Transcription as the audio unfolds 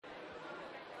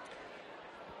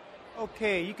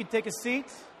Okay, you can take a seat.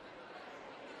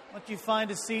 Once you find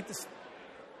a seat,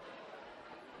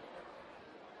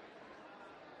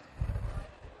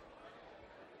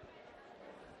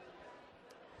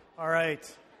 all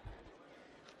right.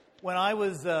 When I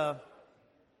was about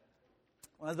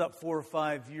 4 or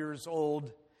 5 years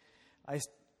old, I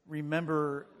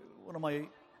remember one of my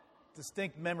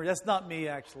distinct memories. That's not me,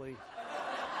 actually.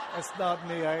 That's not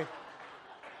me.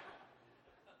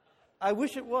 I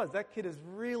wish it was. That kid is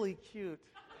really cute.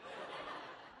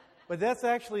 But that's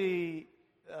actually,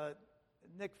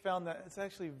 Nick found that it's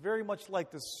actually very much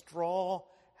like the straw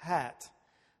hat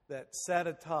that sat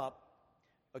atop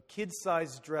a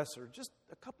kid-sized dresser, just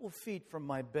a couple of feet from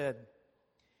my bed.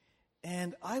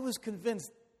 And I was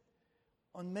convinced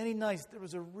on many nights there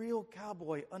was a real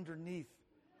cowboy underneath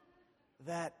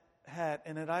that hat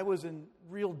and that I was in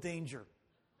real danger.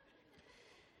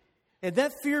 And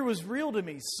that fear was real to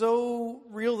me, so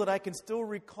real that I can still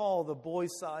recall the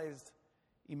boy-sized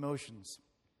emotions.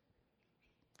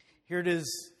 Here it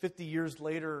is 50 years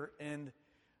later, and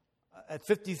at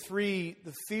 53,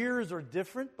 the fears are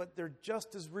different, but they're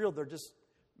just as real. They're just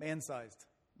man-sized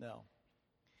now.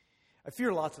 I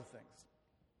fear lots of things.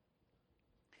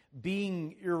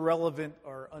 Being irrelevant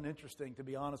or uninteresting, to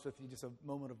be honest with you, just a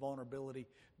moment of vulnerability.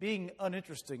 Being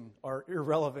uninteresting or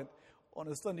irrelevant on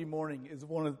a Sunday morning is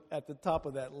at the top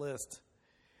of that list.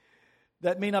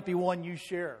 That may not be one you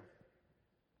share.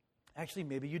 Actually,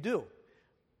 maybe you do.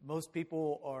 Most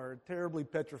people are terribly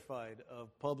petrified of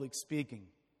public speaking.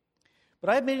 But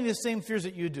I have many of the same fears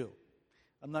that you do.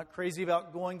 I'm not crazy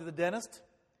about going to the dentist.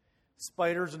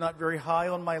 Spiders are not very high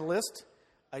on my list.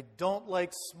 I don't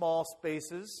like small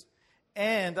spaces.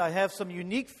 And I have some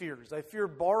unique fears. I fear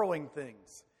borrowing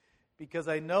things because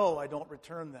I know I don't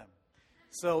return them.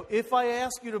 So if I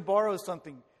ask you to borrow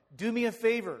something, do me a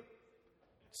favor.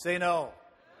 Say no.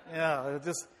 Yeah,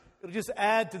 it'll just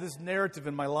add to this narrative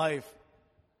in my life.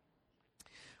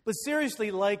 But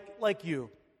seriously, like you,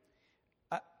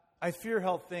 I fear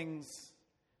how things.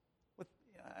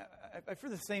 I fear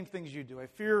the same things you do. I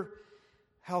fear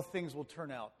how things will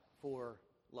turn out for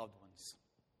loved ones.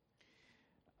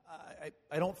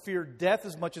 I don't fear death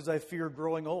as much as I fear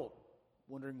growing old,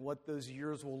 wondering what those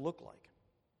years will look like.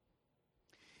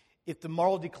 If the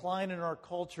moral decline in our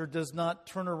culture does not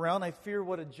turn around, I fear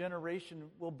what a generation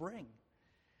will bring,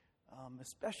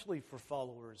 especially for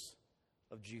followers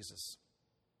of Jesus.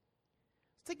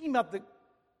 Thinking about the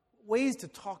ways to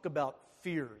talk about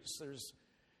fears. There's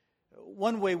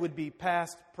one way would be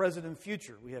past, present, and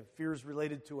future. We have fears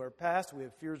related to our past, we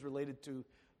have fears related to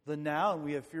the now, and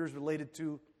we have fears related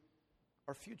to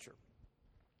our future.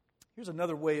 Here's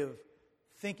another way of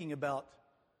thinking about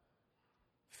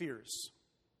fears.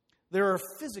 There are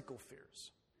physical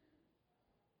fears.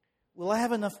 Will I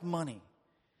have enough money?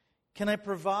 Can I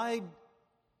provide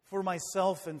for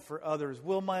myself and for others?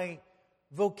 Will my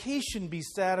vocation be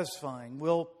satisfying?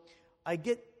 Will I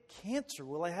get cancer?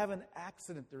 Will I have an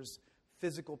accident? There's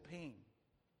physical pain.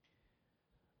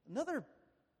 Another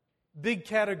big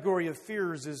category of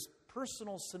fears is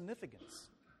personal significance.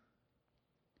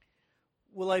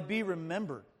 Will I be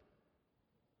remembered?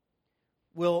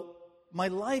 Will my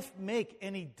life make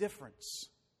any difference?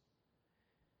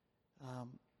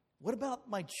 What about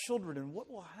my children, and what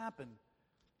will happen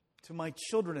to my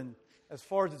children as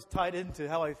far as it's tied into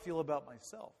how I feel about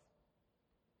myself?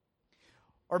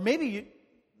 Or maybe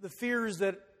the fears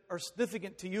that are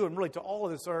significant to you and really to all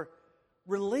of us are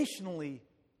relationally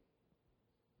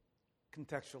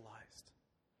contextualized.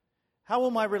 How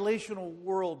will my relational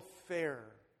world fare?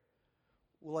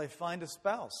 Will I find a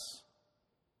spouse?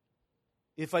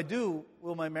 If I do,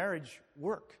 will my marriage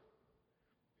work?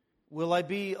 Will I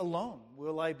be alone?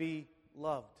 Will I be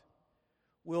loved?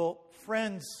 Will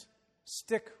friends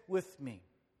stick with me?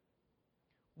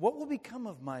 What will become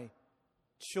of my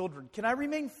children? Can I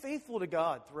remain faithful to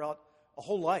God throughout a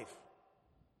whole life?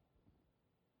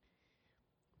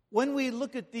 When we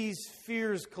look at these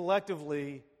fears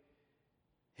collectively,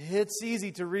 it's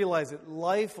easy to realize that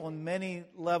life on many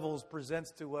levels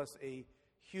presents to us a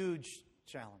huge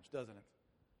challenge, doesn't it?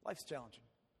 Life's challenging.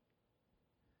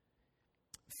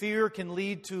 Fear can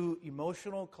lead to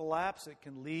emotional collapse. It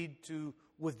can lead to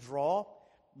withdrawal.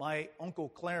 My Uncle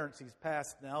Clarence, he's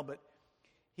passed now, but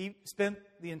he spent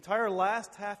the entire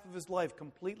last half of his life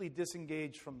completely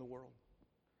disengaged from the world.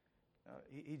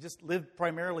 He just lived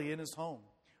primarily in his home,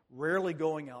 rarely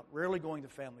going out, rarely going to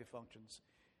family functions.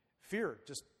 Fear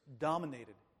just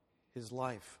dominated his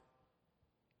life.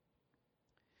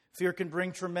 Fear can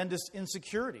bring tremendous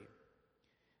insecurity.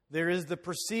 There is the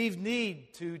perceived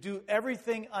need to do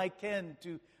everything I can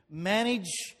to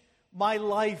manage my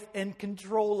life and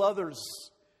control others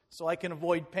so I can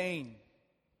avoid pain.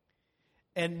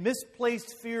 And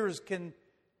misplaced fears can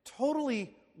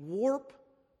totally warp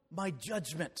my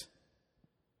judgment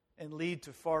and lead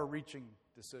to far-reaching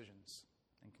decisions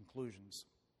and conclusions.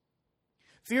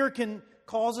 Fear can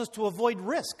cause us to avoid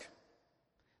risk.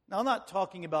 Now, I'm not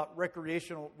talking about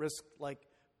recreational risk like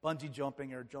bungee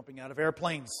jumping or jumping out of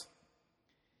airplanes.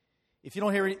 If you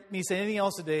don't hear me say anything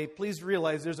else today, please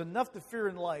realize there's enough to fear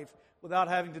in life without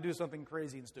having to do something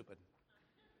crazy and stupid.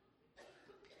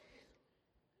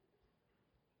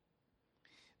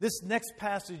 This next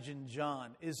passage in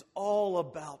John is all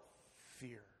about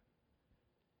fear.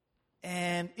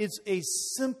 And it's a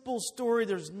simple story.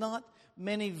 There's not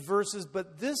many verses,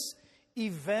 but this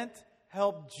event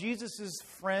helped Jesus'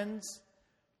 friends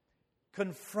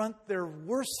confront their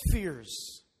worst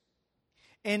fears.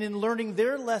 And in learning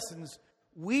their lessons,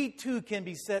 we too can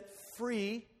be set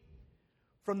free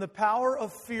from the power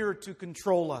of fear to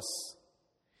control us.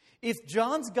 If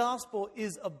John's gospel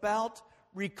is about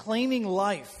reclaiming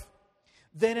life,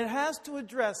 then it has to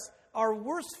address our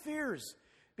worst fears,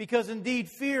 because indeed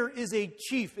fear is a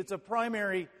chief, it's a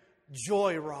primary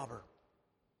joy robber.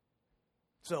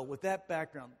 So with that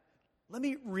background, let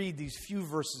me read these few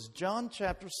verses. John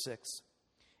chapter 6,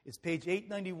 it's page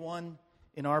 891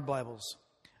 in our Bibles.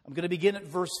 I'm going to begin at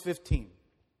verse 15.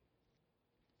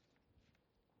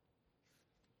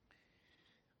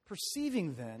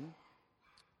 Perceiving then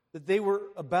that they were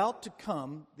about to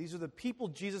come, these are the people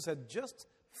Jesus had just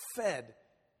fed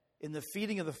in the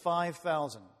feeding of the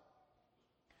 5,000.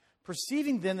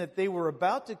 Perceiving then that they were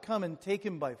about to come and take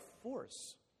him by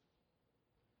force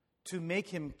to make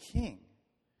him king,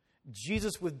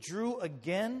 Jesus withdrew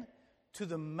again to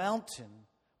the mountain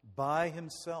by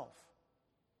himself.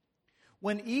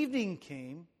 When evening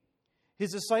came,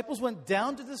 his disciples went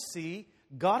down to the sea,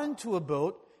 got into a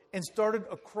boat, and started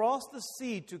across the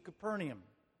sea to Capernaum.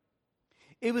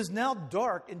 It was now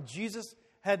dark, and Jesus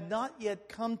had not yet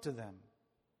come to them.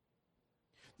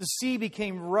 The sea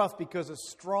became rough because a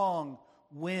strong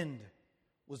wind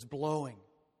was blowing.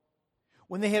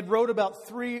 When they had rowed about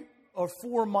 3 or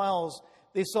 4 miles,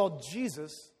 they saw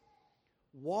Jesus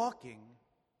walking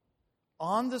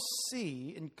on the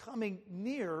sea and coming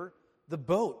near the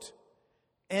boat,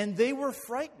 and they were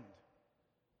frightened.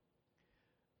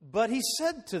 But he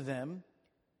said to them,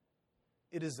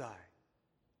 "It is I.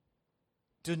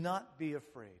 Do not be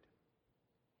afraid."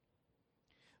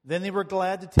 Then they were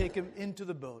glad to take him into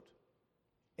the boat,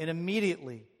 and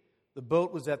immediately the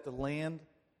boat was at the land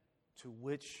to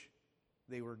which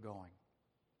they were going.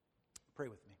 Pray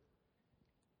with me.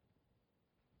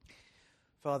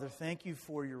 Father, thank you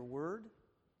for your word.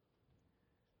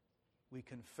 We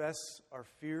confess our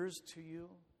fears to you,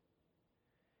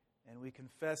 and we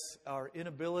confess our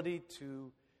inability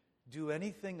to do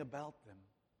anything about them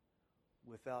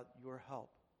without your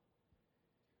help.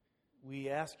 We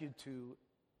ask you to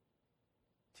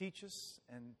teach us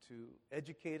and to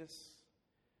educate us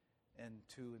and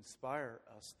to inspire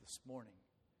us this morning.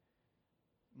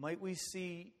 Might we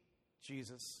see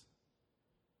Jesus,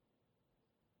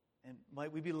 and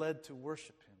might we be led to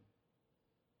worship him.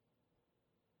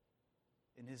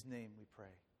 In his name we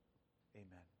pray. Amen.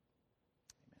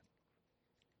 Amen.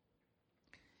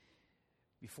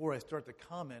 Before I start to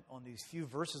comment on these few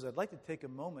verses, I'd like to take a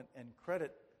moment and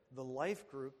credit the life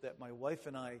group that my wife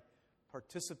and I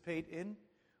participate in.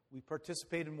 We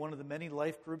participate in one of the many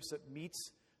life groups that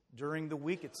meets during the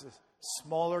week. It's a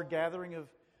smaller gathering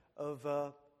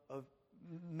of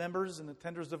members and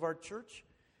attenders of our church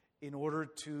in order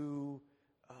to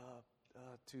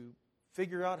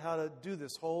figure out how to do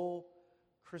this whole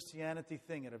Christianity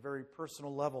thing at a very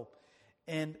personal level.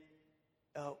 And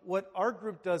what our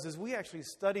group does is we actually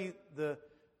study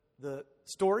the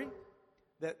story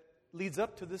that leads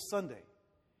up to this Sunday.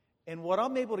 And what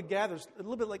I'm able to gather is a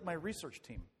little bit like my research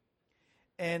team.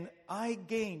 And I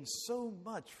gain so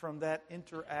much from that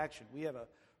interaction. We have a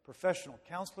professional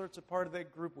counselor that's a part of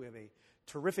that group. We have a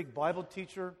terrific Bible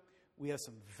teacher. We have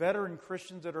some veteran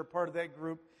Christians that are part of that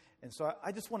group. And so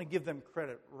I just want to give them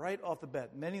credit right off the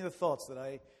bat. Many of the thoughts that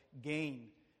I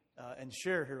gain and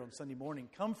share here on Sunday morning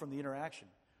come from the interaction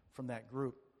from that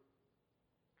group.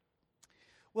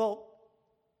 Well,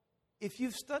 if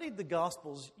you've studied the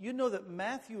Gospels, you know that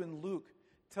Matthew and Luke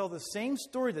tell the same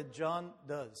story that John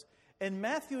does. And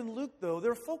Matthew and Luke, though,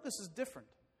 their focus is different.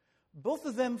 Both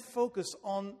of them focus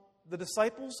on the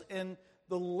disciples and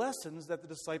the lessons that the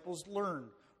disciples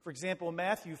learn. For example,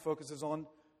 Matthew focuses on,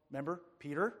 remember,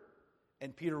 Peter,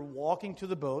 and Peter walking to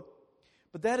the boat.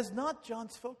 But that is not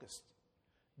John's focus.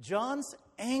 John's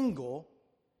angle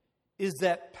is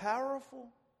that powerful,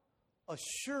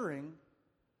 assuring,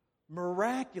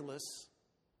 miraculous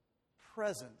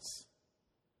presence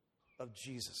of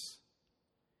Jesus.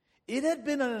 It had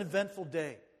been an eventful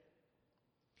day.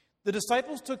 The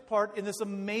disciples took part in this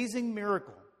amazing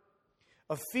miracle,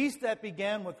 a feast that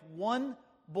began with one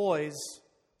boy's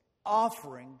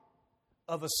offering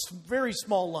of a very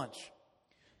small lunch.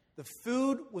 The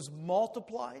food was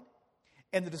multiplied,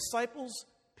 and the disciples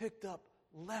picked up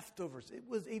leftovers. It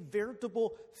was a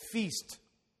veritable feast.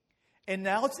 And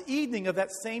now it's evening of that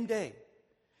same day,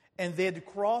 and they had to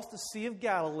cross the Sea of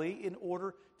Galilee in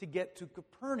order to get to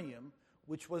Capernaum,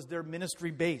 which was their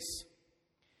ministry base.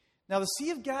 Now, the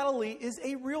Sea of Galilee is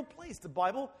a real place. The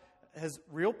Bible has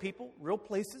real people, real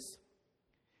places,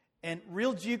 and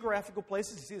real geographical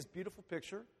places. You see this beautiful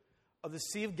picture of the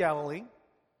Sea of Galilee.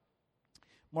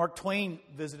 Mark Twain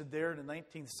visited there in the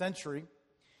 19th century.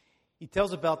 He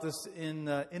tells about this in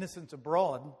Innocents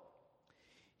Abroad.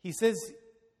 He says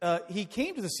he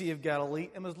came to the Sea of Galilee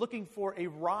and was looking for a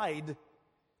ride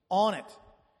on it.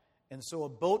 And so a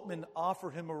boatman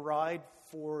offered him a ride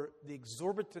for the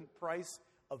exorbitant price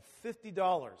of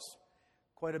 $50.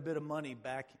 Quite a bit of money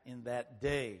back in that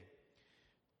day.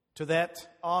 To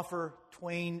that offer,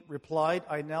 Twain replied,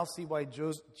 "I now see why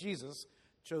Jesus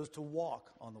chose to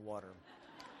walk on the water."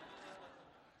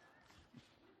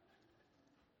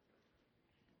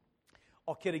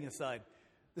 All kidding aside,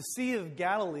 the Sea of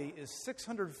Galilee is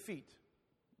 600 feet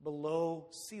below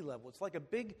sea level. It's like a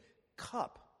big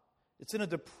cup. It's in a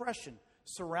depression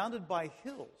surrounded by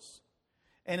hills.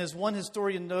 And as one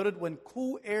historian noted, when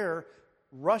cool air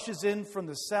rushes in from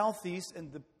the southeast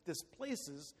and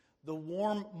displaces the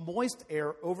warm, moist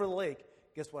air over the lake,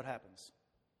 guess what happens?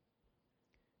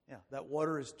 Yeah, that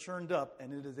water is churned up,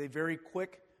 and it is a very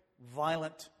quick,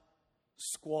 violent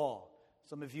squall.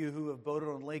 Some of you who have boated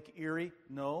on Lake Erie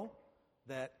know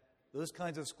that those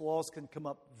kinds of squalls can come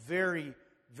up very,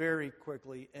 very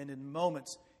quickly, and in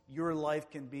moments, your life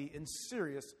can be in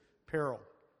serious peril.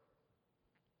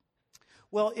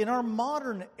 Well, in our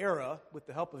modern era, with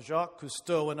the help of Jacques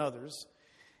Cousteau and others,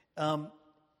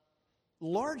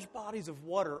 large bodies of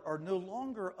water are no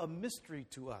longer a mystery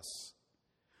to us.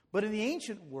 But in the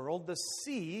ancient world, the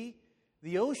sea,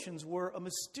 the oceans, were a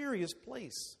mysterious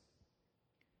place.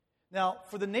 Now,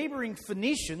 for the neighboring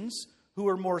Phoenicians, who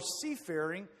were more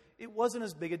seafaring, it wasn't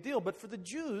as big a deal. But for the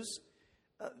Jews,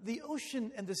 the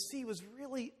ocean and the sea was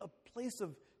really a place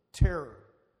of terror.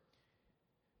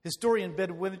 Historian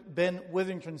Ben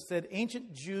Witherington said,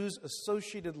 ancient Jews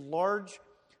associated large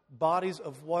bodies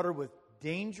of water with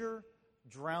danger,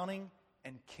 drowning,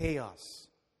 and chaos.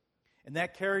 And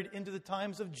that carried into the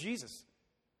times of Jesus.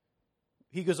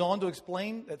 He goes on to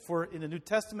explain that in the New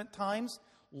Testament times,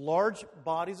 large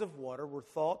bodies of water were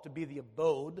thought to be the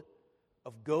abode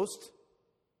of ghosts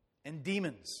and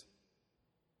demons.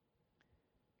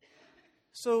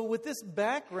 So with this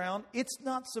background, it's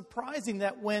not surprising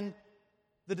that when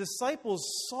the disciples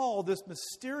saw this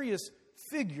mysterious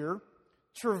figure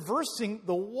traversing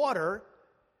the water,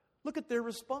 look at their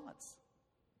response.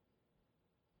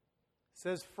 It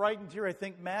says frightened here. I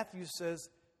think Matthew says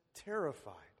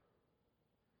terrified.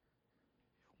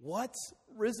 What's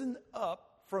risen up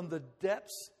from the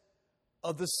depths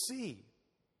of the sea?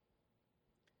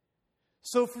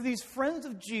 So for these friends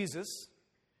of Jesus,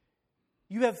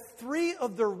 you have three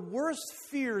of their worst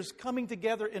fears coming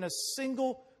together in a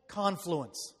single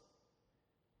confluence.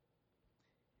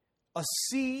 A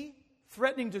sea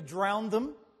threatening to drown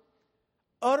them,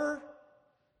 utter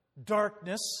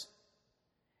darkness,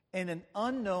 and an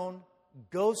unknown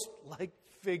ghost-like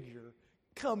figure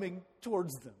coming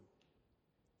towards them.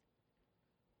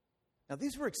 Now,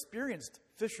 these were experienced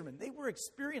fishermen. They were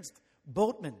experienced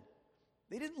boatmen.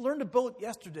 They didn't learn to boat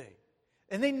yesterday.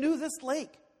 And they knew this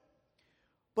lake.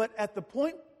 But at the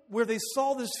point where they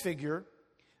saw this figure,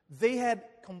 they had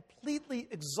completely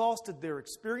exhausted their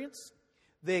experience.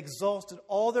 They exhausted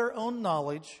all their own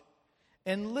knowledge.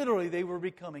 And literally, they were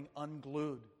becoming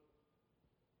unglued.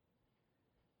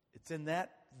 It's in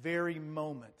that very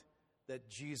moment that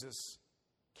Jesus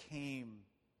came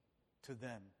to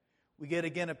them. We get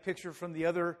again a picture from the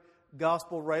other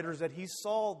gospel writers that he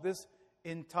saw this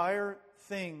entire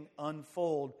thing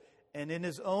unfold and in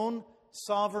his own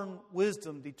sovereign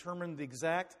wisdom determined the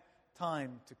exact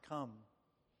time to come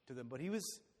to them. But it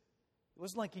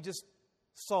wasn't like he just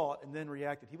saw it and then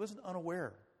reacted. He wasn't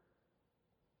unaware.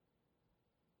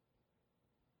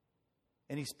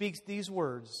 And he speaks these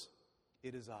words,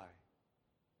 "It is I.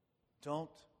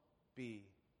 Don't be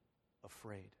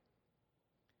afraid."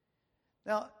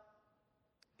 Now,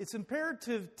 it's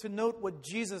imperative to note what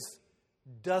Jesus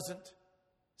doesn't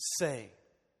say.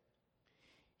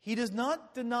 He does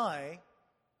not deny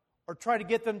or try to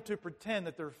get them to pretend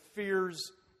that their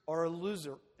fears are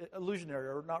illusionary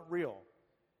or not real.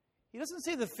 He doesn't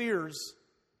say the fears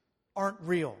aren't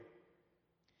real.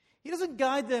 He doesn't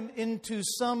guide them into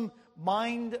some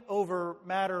mind over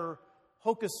matter,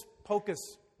 hocus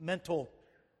pocus mental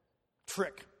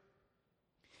trick.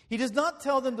 He does not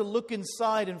tell them to look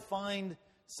inside and find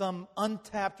some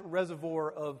untapped reservoir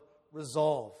of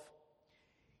resolve.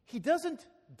 He doesn't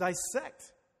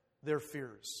dissect their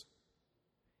fears.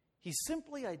 He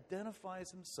simply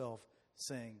identifies himself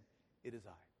saying, "It is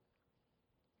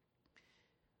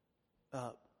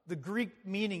I." The Greek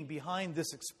meaning behind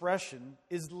this expression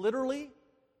is literally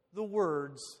the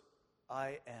words,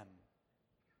 "I am."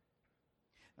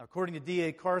 Now, according to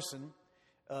D.A. Carson,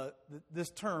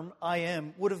 this term, "I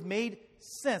am," would have made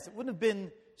sense. It wouldn't have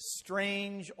been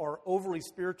strange or overly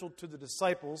spiritual to the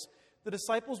disciples. The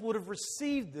disciples would have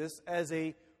received this as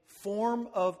a form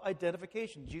of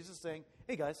identification. Jesus saying,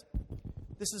 "Hey guys,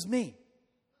 this is me."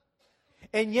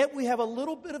 And yet we have a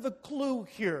little bit of a clue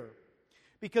here,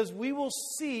 because we will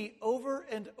see over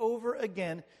and over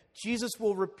again, Jesus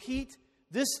will repeat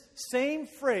this same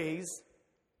phrase,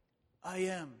 "I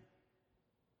am."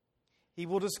 He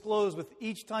will disclose with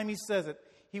each time he says it,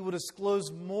 he will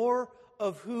disclose more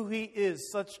of who he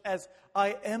is, such as,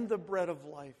 "I am the bread of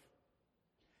life.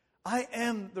 I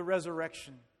am the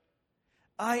resurrection.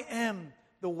 I am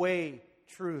the way,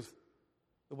 truth,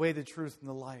 the truth, and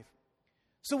the life."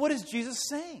 So what is Jesus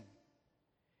saying?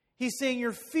 He's saying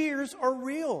your fears are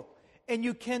real, and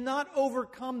you cannot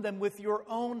overcome them with your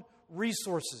own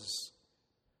resources.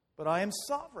 But I am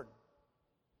sovereign.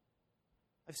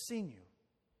 I've seen you.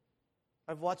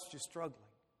 I've watched you struggling.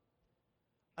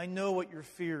 I know what your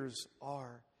fears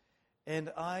are, and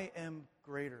I am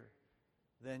greater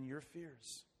than your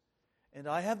fears. And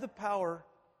I have the power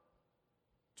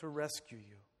to rescue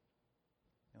you.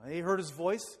 Now, they heard his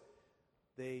voice.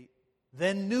 They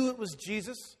then knew it was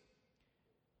Jesus,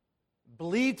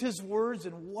 believed his words,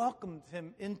 and welcomed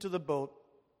him into the boat.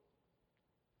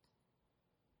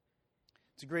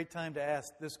 It's a great time to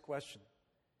ask this question.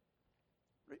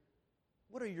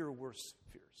 What are your worst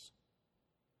fears?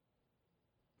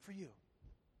 For you.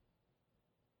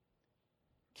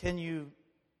 Can you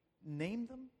name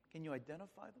them? Can you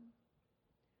identify them?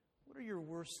 What are your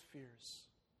worst fears?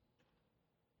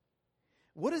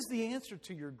 What is the answer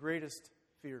to your greatest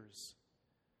fears?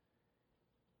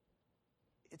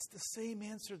 It's the same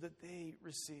answer that they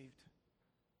received.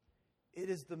 It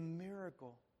is the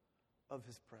miracle of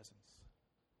his presence.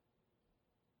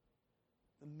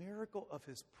 The miracle of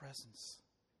his presence.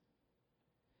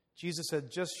 Jesus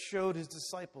had just showed his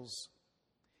disciples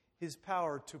his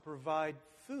power to provide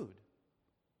food.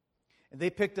 And they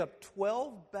picked up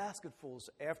 12 basketfuls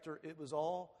after it was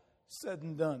all said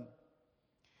and done.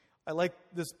 I like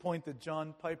this point that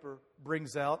John Piper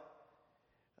brings out.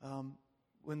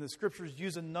 When the scriptures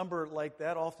use a number like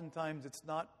that, oftentimes it's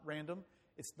not random.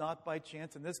 It's not by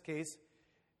chance. In this case,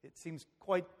 it seems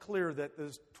quite clear that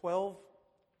those 12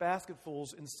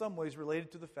 basketfuls in some ways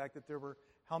related to the fact that there were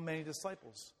how many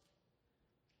disciples?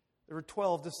 There were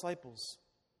 12 disciples.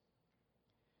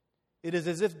 It is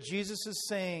as if Jesus is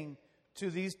saying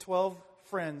to these 12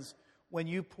 friends, when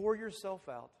you pour yourself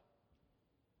out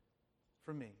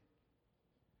for me,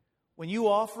 when you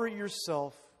offer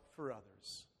yourself for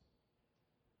others,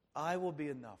 I will be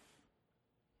enough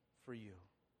for you.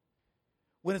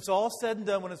 When it's all said and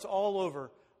done, when it's all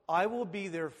over, I will be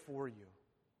there for you.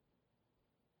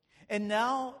 And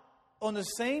now, on the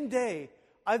same day,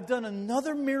 I've done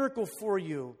another miracle for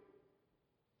you.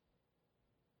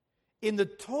 In the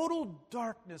total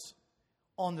darkness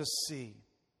on the sea.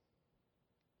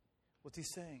 What's he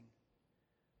saying?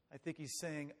 I think he's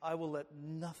saying, I will let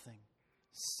nothing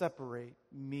separate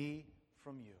me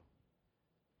from you.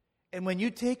 And when you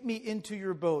take me into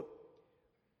your boat,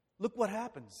 look what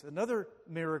happens. Another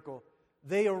miracle.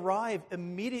 They arrive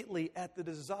immediately at the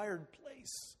desired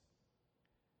place.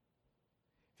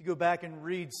 If you go back and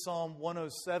read Psalm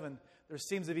 107, there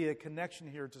seems to be a connection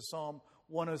here to Psalm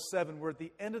 107, where at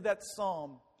the end of that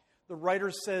psalm, the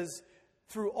writer says,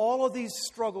 through all of these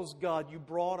struggles, God, you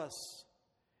brought us,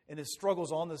 and his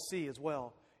struggles on the sea as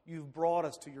well, you've brought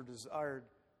us to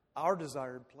our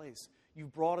desired place.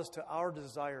 You've brought us to our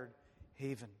desired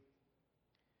haven.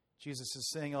 Jesus is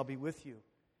saying, I'll be with you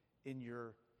in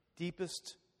your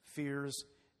deepest fears,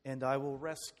 and I will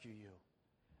rescue you.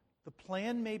 The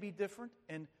plan may be different,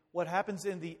 and what happens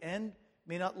in the end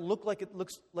may not look like it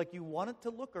looks like you want it to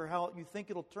look or how you think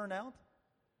it'll turn out.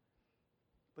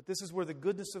 But this is where the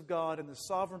goodness of God and the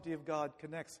sovereignty of God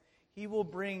connects. He will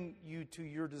bring you to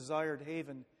your desired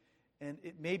haven, and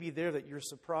it may be there that you're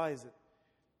surprised that,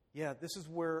 yeah, this is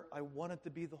where I wanted to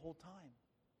be the whole time.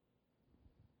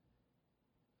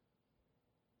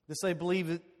 This I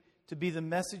believe to be the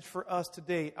message for us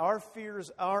today. Our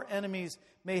fears, our enemies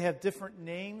may have different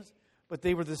names, but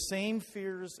they were the same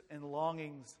fears and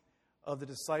longings of the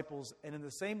disciples. And in the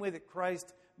same way that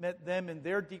Christ met them in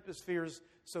their deepest fears,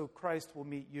 so Christ will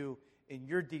meet you in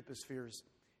your deepest fears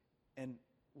and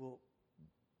will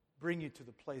bring you to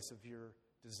the place of your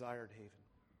desired haven.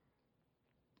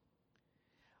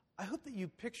 I hope that you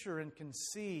picture and can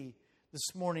see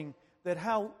this morning that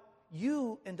how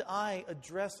you and I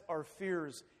address our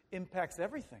fears impacts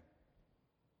everything.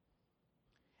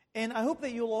 And I hope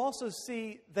that you'll also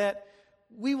see that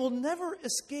we will never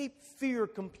escape fear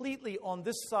completely on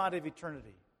this side of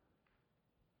eternity.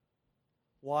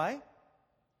 Why?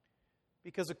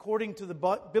 Because according to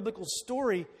the biblical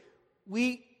story,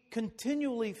 we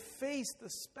continually face the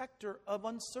specter of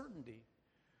uncertainty.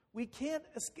 We can't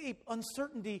escape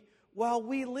uncertainty while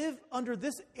we live under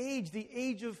this age, the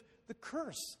age of the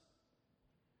curse.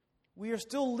 We are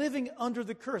still living under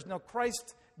the curse. Now,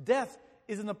 Christ's death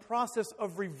is in the process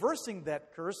of reversing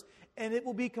that curse, and it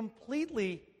will be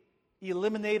completely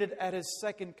eliminated at His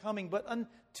second coming. But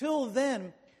until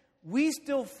then, we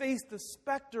still face the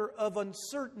specter of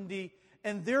uncertainty,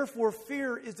 and therefore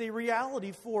fear is a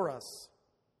reality for us.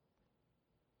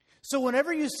 So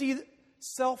whenever you see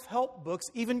self-help books,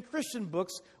 even Christian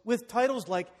books, with titles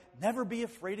like Never Be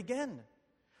Afraid Again,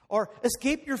 or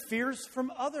Escape Your Fears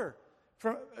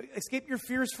Escape Your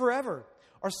Fears Forever,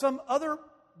 or some other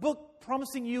book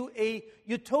promising you a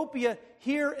utopia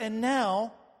here and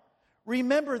now,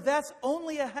 remember that's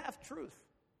only a half-truth.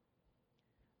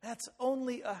 That's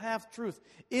only a half-truth.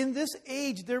 In this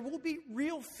age, there will be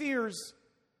real fears.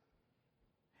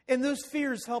 And those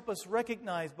fears help us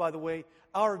recognize, by the way,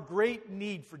 our great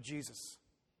need for Jesus.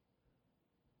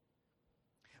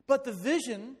 But the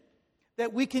vision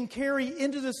that we can carry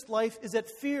into this life is that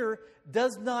fear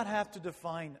does not have to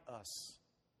define us.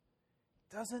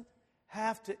 It doesn't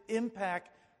have to impact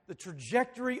the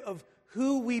trajectory of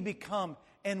who we become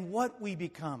and what we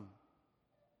become.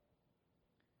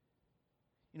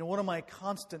 You know, one of my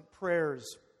constant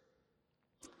prayers,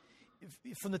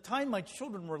 from the time my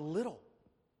children were little,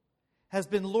 has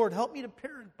been, Lord, help me to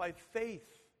parent by faith.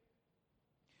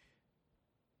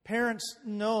 Parents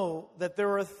know that there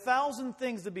are 1,000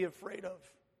 things to be afraid of.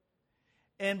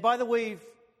 And by the way,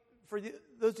 for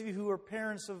those of you who are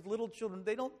parents of little children,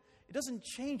 it doesn't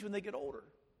change when they get older.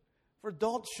 For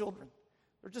adult children,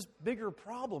 they're just bigger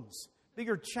problems,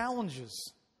 bigger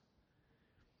challenges.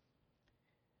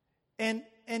 And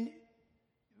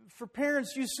for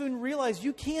parents, you soon realize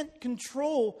you can't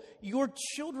control your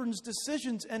children's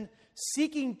decisions, and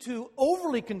seeking to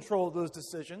overly control those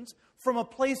decisions from a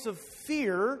place of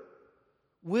fear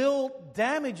will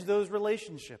damage those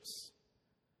relationships.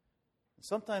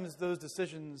 Sometimes those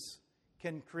decisions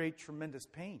can create tremendous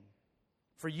pain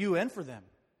for you and for them.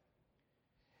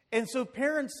 And so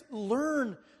parents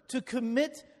learn to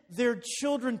commit their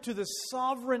children to the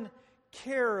sovereign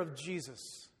care of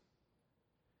Jesus.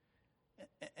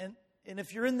 And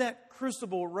if you're in that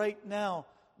crucible right now,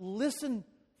 listen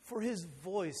for His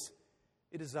voice.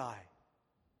 It is I.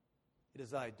 It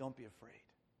is I. Don't be afraid.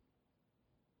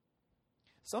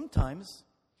 Sometimes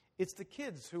it's the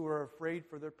kids who are afraid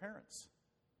for their parents.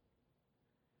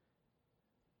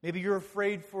 Maybe you're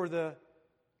afraid for the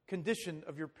condition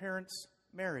of your parents'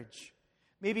 marriage.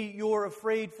 Maybe you're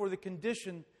afraid for the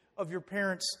condition of your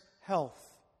parents' health.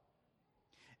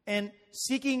 And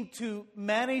seeking to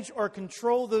manage or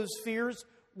control those fears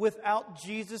without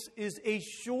Jesus is a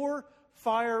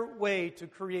surefire way to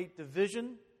create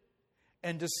division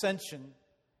and dissension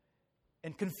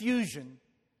and confusion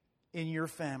in your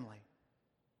family.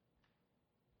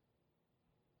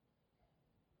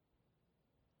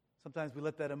 Sometimes we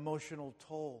let that emotional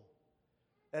toll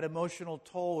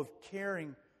of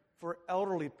caring for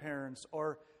elderly parents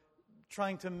or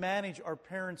trying to manage our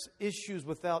parents' issues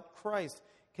without Christ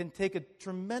can take a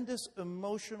tremendous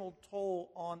emotional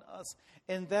toll on us.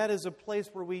 And that is a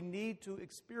place where we need to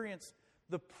experience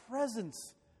the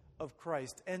presence of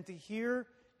Christ and to hear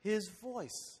His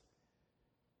voice.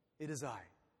 It is I.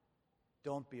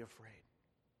 Don't be afraid.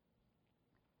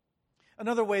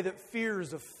 Another way that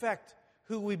fears affect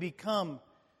who we become.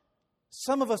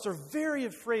 Some of us are very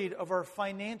afraid of our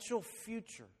financial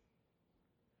future.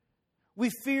 We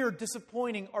fear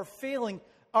disappointing or failing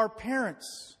our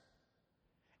parents.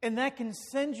 And that can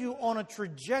send you on a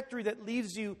trajectory that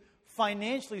leaves you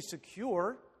financially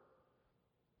secure.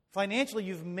 Financially,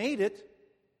 you've made it.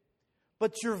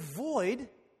 But you're void.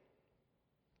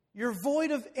 You're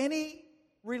void of any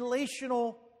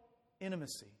relational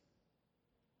intimacy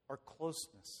or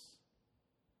closeness.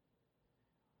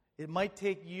 It might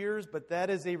take years, but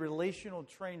that is a relational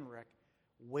train wreck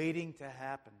waiting to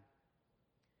happen.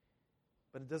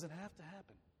 But it doesn't have to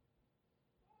happen.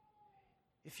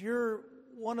 If you're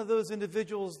one of those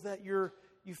individuals that you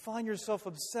find yourself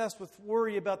obsessed with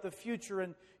worry about the future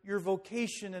and your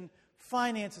vocation and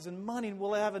finances and money and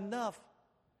will I have enough,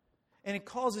 and it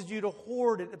causes you to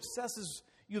hoard,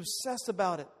 you obsess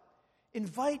about it,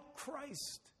 invite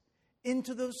Christ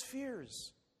into those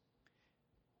fears.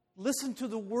 Listen to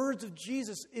the words of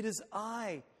Jesus. It is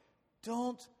I.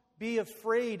 Don't be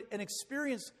afraid, and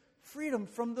experience freedom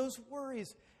from those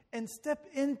worries and step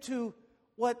into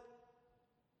what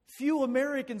few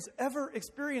Americans ever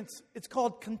experience. It's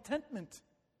called contentment.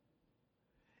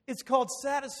 It's called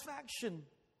satisfaction.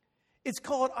 It's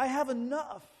called I have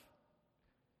enough.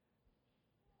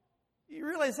 You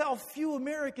realize how few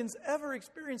Americans ever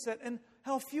experience that, and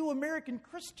how few American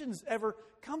Christians ever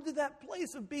come to that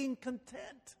place of being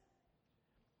content.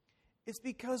 It's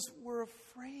because we're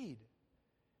afraid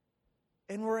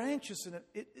and we're anxious, and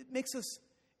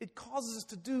it causes us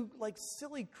to do like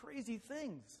silly, crazy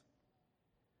things.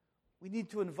 We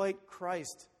need to invite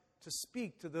Christ to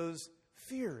speak to those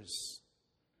fears.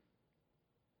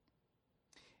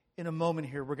 In a moment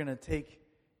here, we're going to take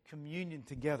communion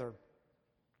together.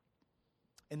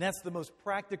 And that's the most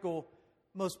practical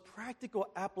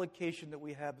application that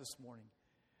we have this morning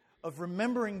of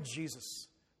remembering Jesus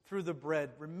through the bread,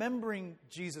 remembering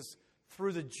Jesus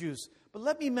through the juice. But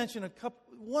let me mention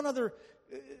one other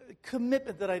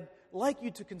commitment that I'd like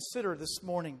you to consider this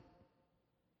morning.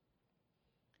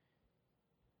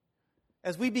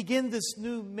 As we begin this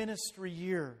new ministry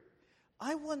year,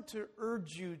 I want to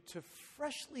urge you to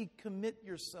freshly commit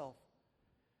yourself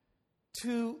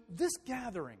to this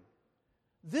gathering,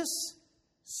 this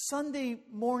Sunday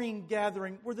morning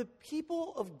gathering where the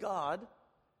people of God,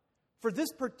 for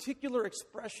this particular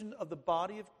expression of the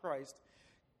body of Christ,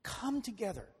 come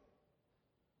together.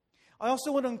 I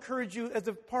also want to encourage you, as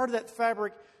a part of that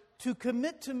fabric, to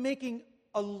commit to making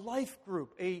a life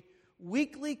group, a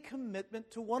weekly commitment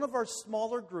to one of our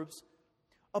smaller groups,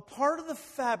 a part of the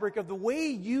fabric of the way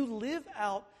you live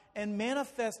out and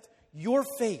manifest your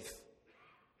faith.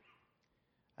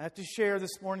 I have to share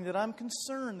this morning that I'm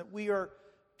concerned that we are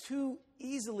too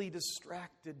easily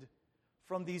distracted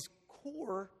from these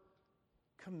core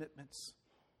commitments.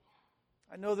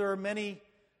 I know there are many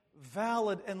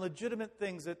valid and legitimate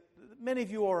things that many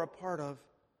of you are a part of,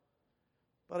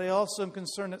 but I also am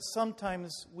concerned that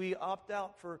sometimes we opt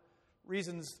out for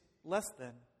reasons less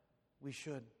than we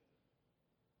should.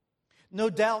 No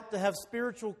doubt to have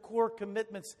spiritual core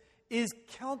commitments is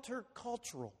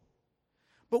countercultural.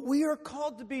 But we are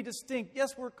called to be distinct.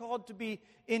 Yes, we're called to be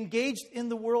engaged in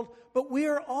the world, but we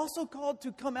are also called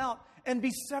to come out and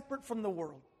be separate from the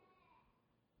world.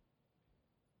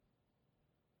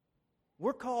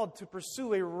 We're called to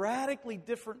pursue a radically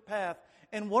different path.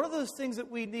 And one of those things that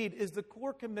we need is the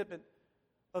core commitment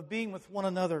of being with one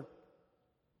another.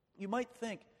 You might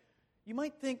think,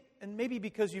 and maybe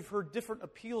because you've heard different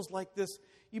appeals like this,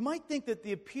 you might think that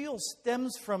the appeal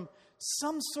stems from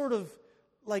some sort of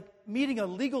like meeting a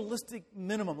legalistic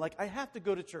minimum. Like I have to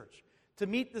go to church to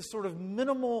meet this sort of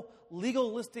minimal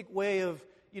legalistic way of,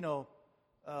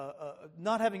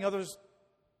 not having others,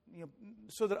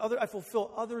 so that I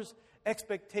fulfill others'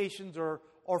 expectations or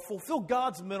fulfill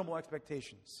God's minimal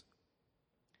expectations.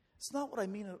 It's not what I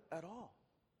mean at all.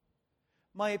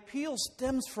 My appeal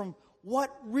stems from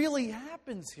what really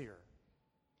happens here.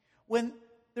 When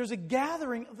there's a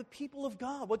gathering of the people of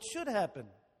God, what should happen?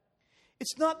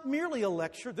 It's not merely a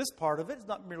lecture. This part of it is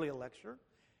not merely a lecture.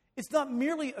 It's not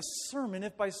merely a sermon.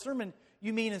 If by sermon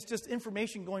you mean it's just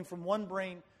information going from one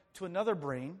brain to another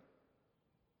brain.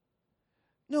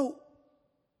 No.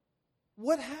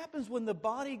 What happens when the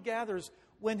body gathers,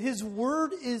 when His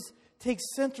Word takes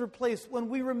center place, when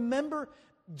we remember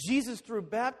Jesus through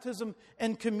baptism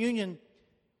and communion,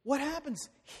 what happens?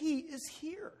 He is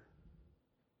here.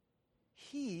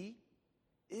 He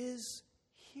is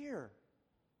here.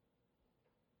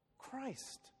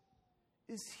 Christ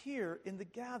is here in the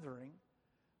gathering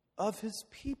of His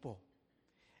people.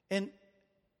 And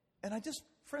I just,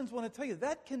 friends, want to tell you,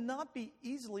 that cannot be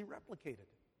easily replicated.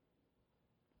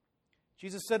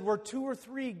 Jesus said, where two or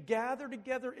three gather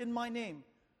together in my name,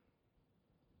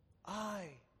 I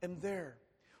am there.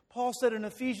 Paul said in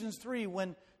Ephesians 3,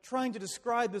 when trying to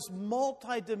describe this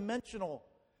multidimensional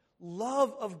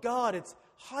love of God, its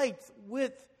height,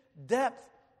 width, depth,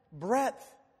 breadth.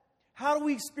 How do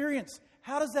we experience?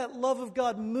 How does that love of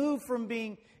God move from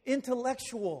being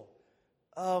intellectual,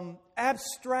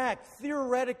 abstract,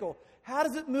 theoretical? How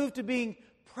does it move to being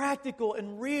practical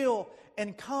and real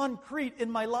and concrete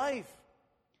in my life?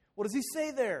 What does he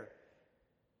say there?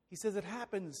 He says it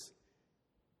happens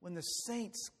when the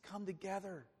saints come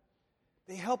together.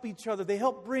 They help each other. They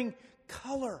help bring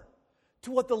color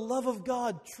to what the love of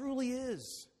God truly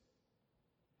is.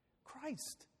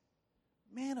 Christ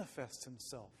manifests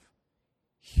himself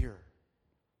here.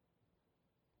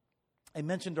 I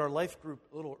mentioned our life group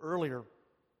a little earlier.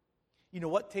 You know,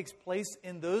 what takes place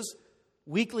in those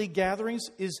weekly gatherings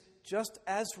is just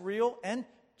as real and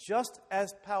just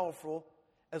as powerful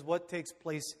as what takes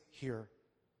place here.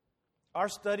 Our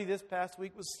study this past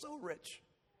week was so rich.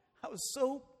 I was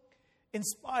so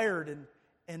inspired,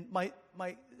 and my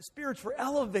spirits were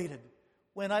elevated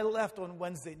when I left on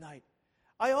Wednesday night.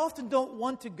 I often don't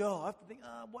want to go. I have to think,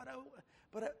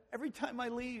 but every time I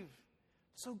leave, I'm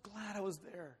so glad I was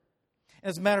there.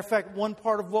 As a matter of fact, one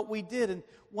part of what we did, and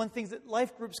one thing that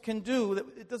life groups can do, that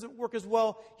it doesn't work as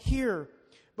well here,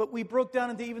 but we broke down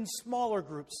into even smaller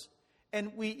groups.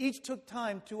 And we each took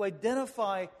time to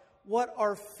identify what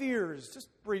our fears, just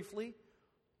briefly,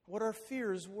 what our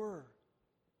fears were.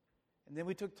 And then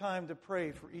we took time to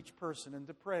pray for each person and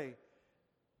to pray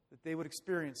that they would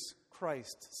experience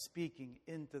Christ speaking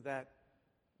into that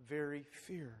very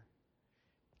fear.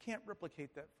 You can't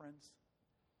replicate that, friends.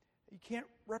 You can't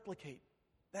replicate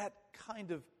that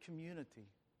kind of community.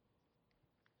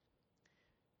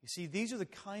 You see, these are the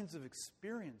kinds of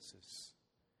experiences,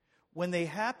 when they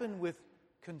happen with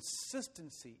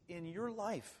consistency in your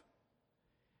life,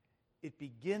 it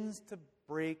begins to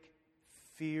break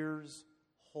fear's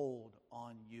hold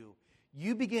on you.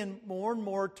 You begin more and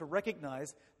more to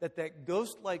recognize that that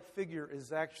ghost-like figure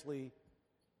is actually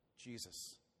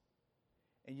Jesus.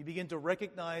 And you begin to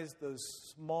recognize those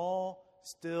small,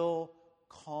 still,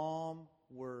 calm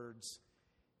words,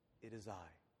 "It is I."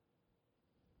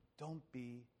 Don't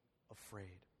be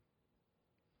afraid.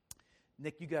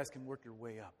 Nick, you guys can work your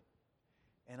way up.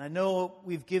 And I know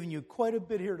we've given you quite a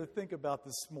bit here to think about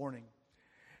this morning.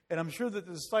 And I'm sure that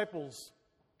the disciples,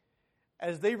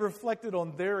 as they reflected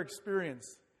on their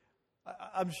experience,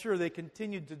 I'm sure they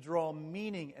continued to draw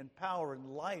meaning and power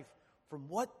and life from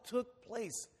what took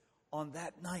place on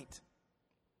that night.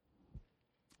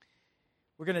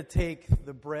 We're going to take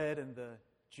the bread and the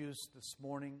juice this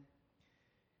morning.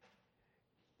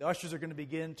 The ushers are going to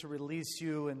begin to release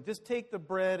you, and just take the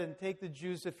bread and take the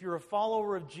juice. If you're a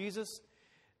follower of Jesus,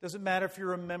 doesn't matter if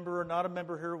you're a member or not a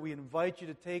member here, we invite you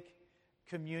to take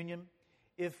communion.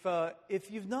 If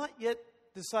you've not yet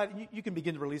decided, you can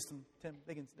begin to release them, Tim.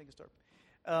 They can start.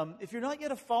 If you're not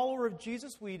yet a follower of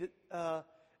Jesus, we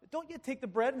don't yet take the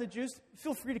bread and the juice.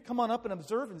 Feel free to come on up and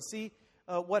observe and see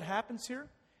what happens here.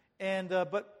 And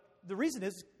but the reason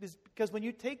is because when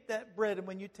you take that bread and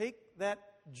when you take that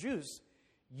juice,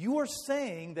 you are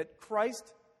saying that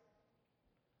Christ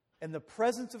and the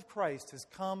presence of Christ has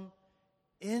come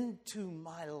into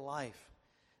my life.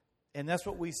 And that's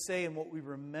what we say and what we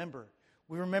remember.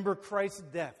 We remember Christ's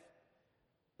death.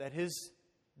 That his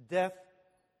death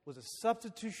was a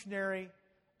substitutionary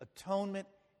atonement.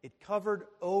 It covered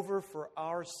over for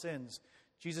our sins.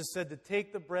 Jesus said to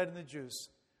take the bread and the juice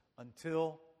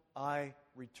until I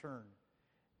return.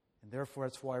 And therefore,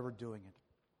 that's why we're doing it.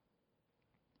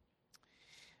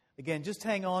 Again, just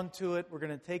hang on to it. We're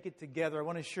going to take it together. I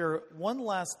want to share one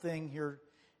last thing here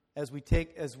as we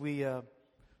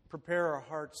prepare our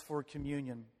hearts for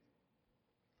communion.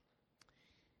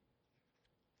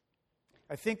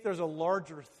 I think there's a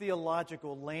larger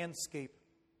theological landscape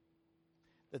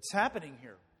that's happening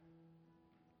here.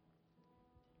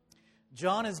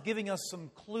 John is giving us some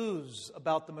clues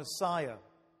about the Messiah.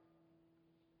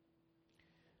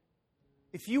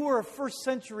 If you were a first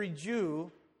century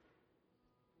Jew,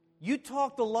 you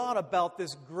talked a lot about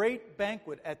this great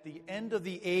banquet at the end of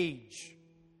the age.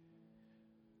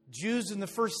 Jews in the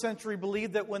first century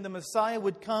believed that when the Messiah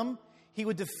would come, he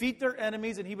would defeat their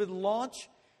enemies and he would launch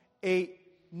a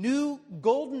new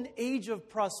golden age of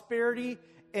prosperity,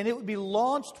 and it would be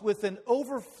launched with an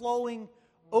overflowing,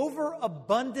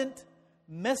 overabundant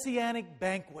messianic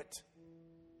banquet.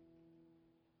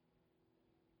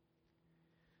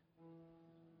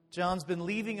 John's been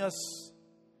leaving us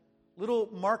little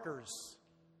markers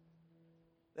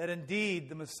that indeed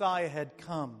the Messiah had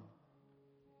come.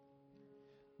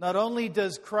 Not only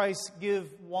does Christ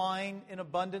give wine in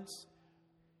abundance,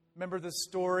 remember the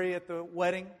story at the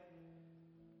wedding?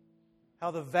 How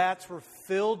the vats were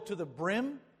filled to the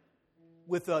brim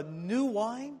with a new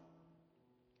wine?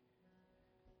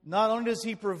 Not only does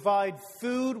he provide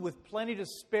food with plenty to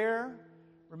spare,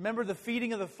 remember the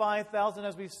feeding of the 5,000,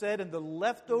 as we said, and the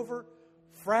leftover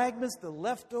fragments, the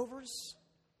leftovers,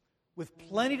 with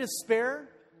plenty to spare.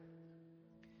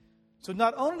 So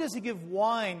not only does he give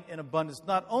wine in abundance,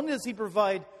 not only does he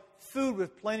provide food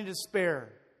with plenty to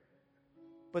spare.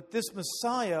 But this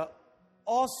Messiah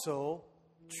also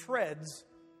treads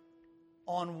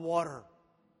on water.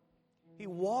 He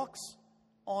walks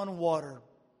on water.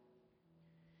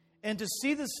 And to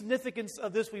see the significance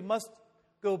of this, we must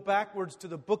go backwards to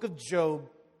the book of Job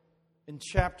in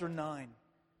chapter 9.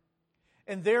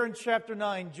 And there in chapter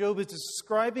 9, Job is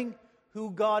describing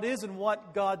who God is and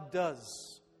what God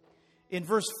does. In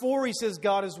verse 4, he says,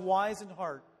 God is wise in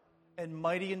heart and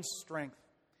mighty in strength.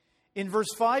 In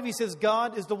verse 5, he says,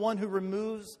 God is the one who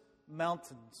removes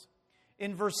mountains.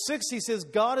 In verse 6, he says,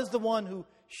 God is the one who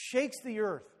shakes the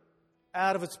earth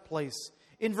out of its place.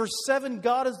 In verse 7,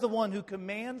 God is the one who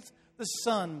commands the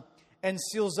sun and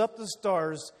seals up the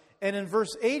stars. And in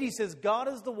verse 8, he says, God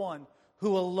is the one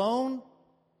who alone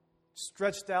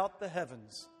stretched out the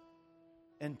heavens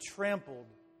and trampled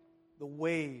the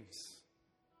waves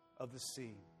of the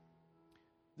sea.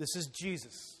 This is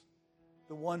Jesus,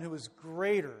 the one who is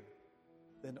greater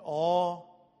than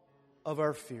all of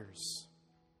our fears.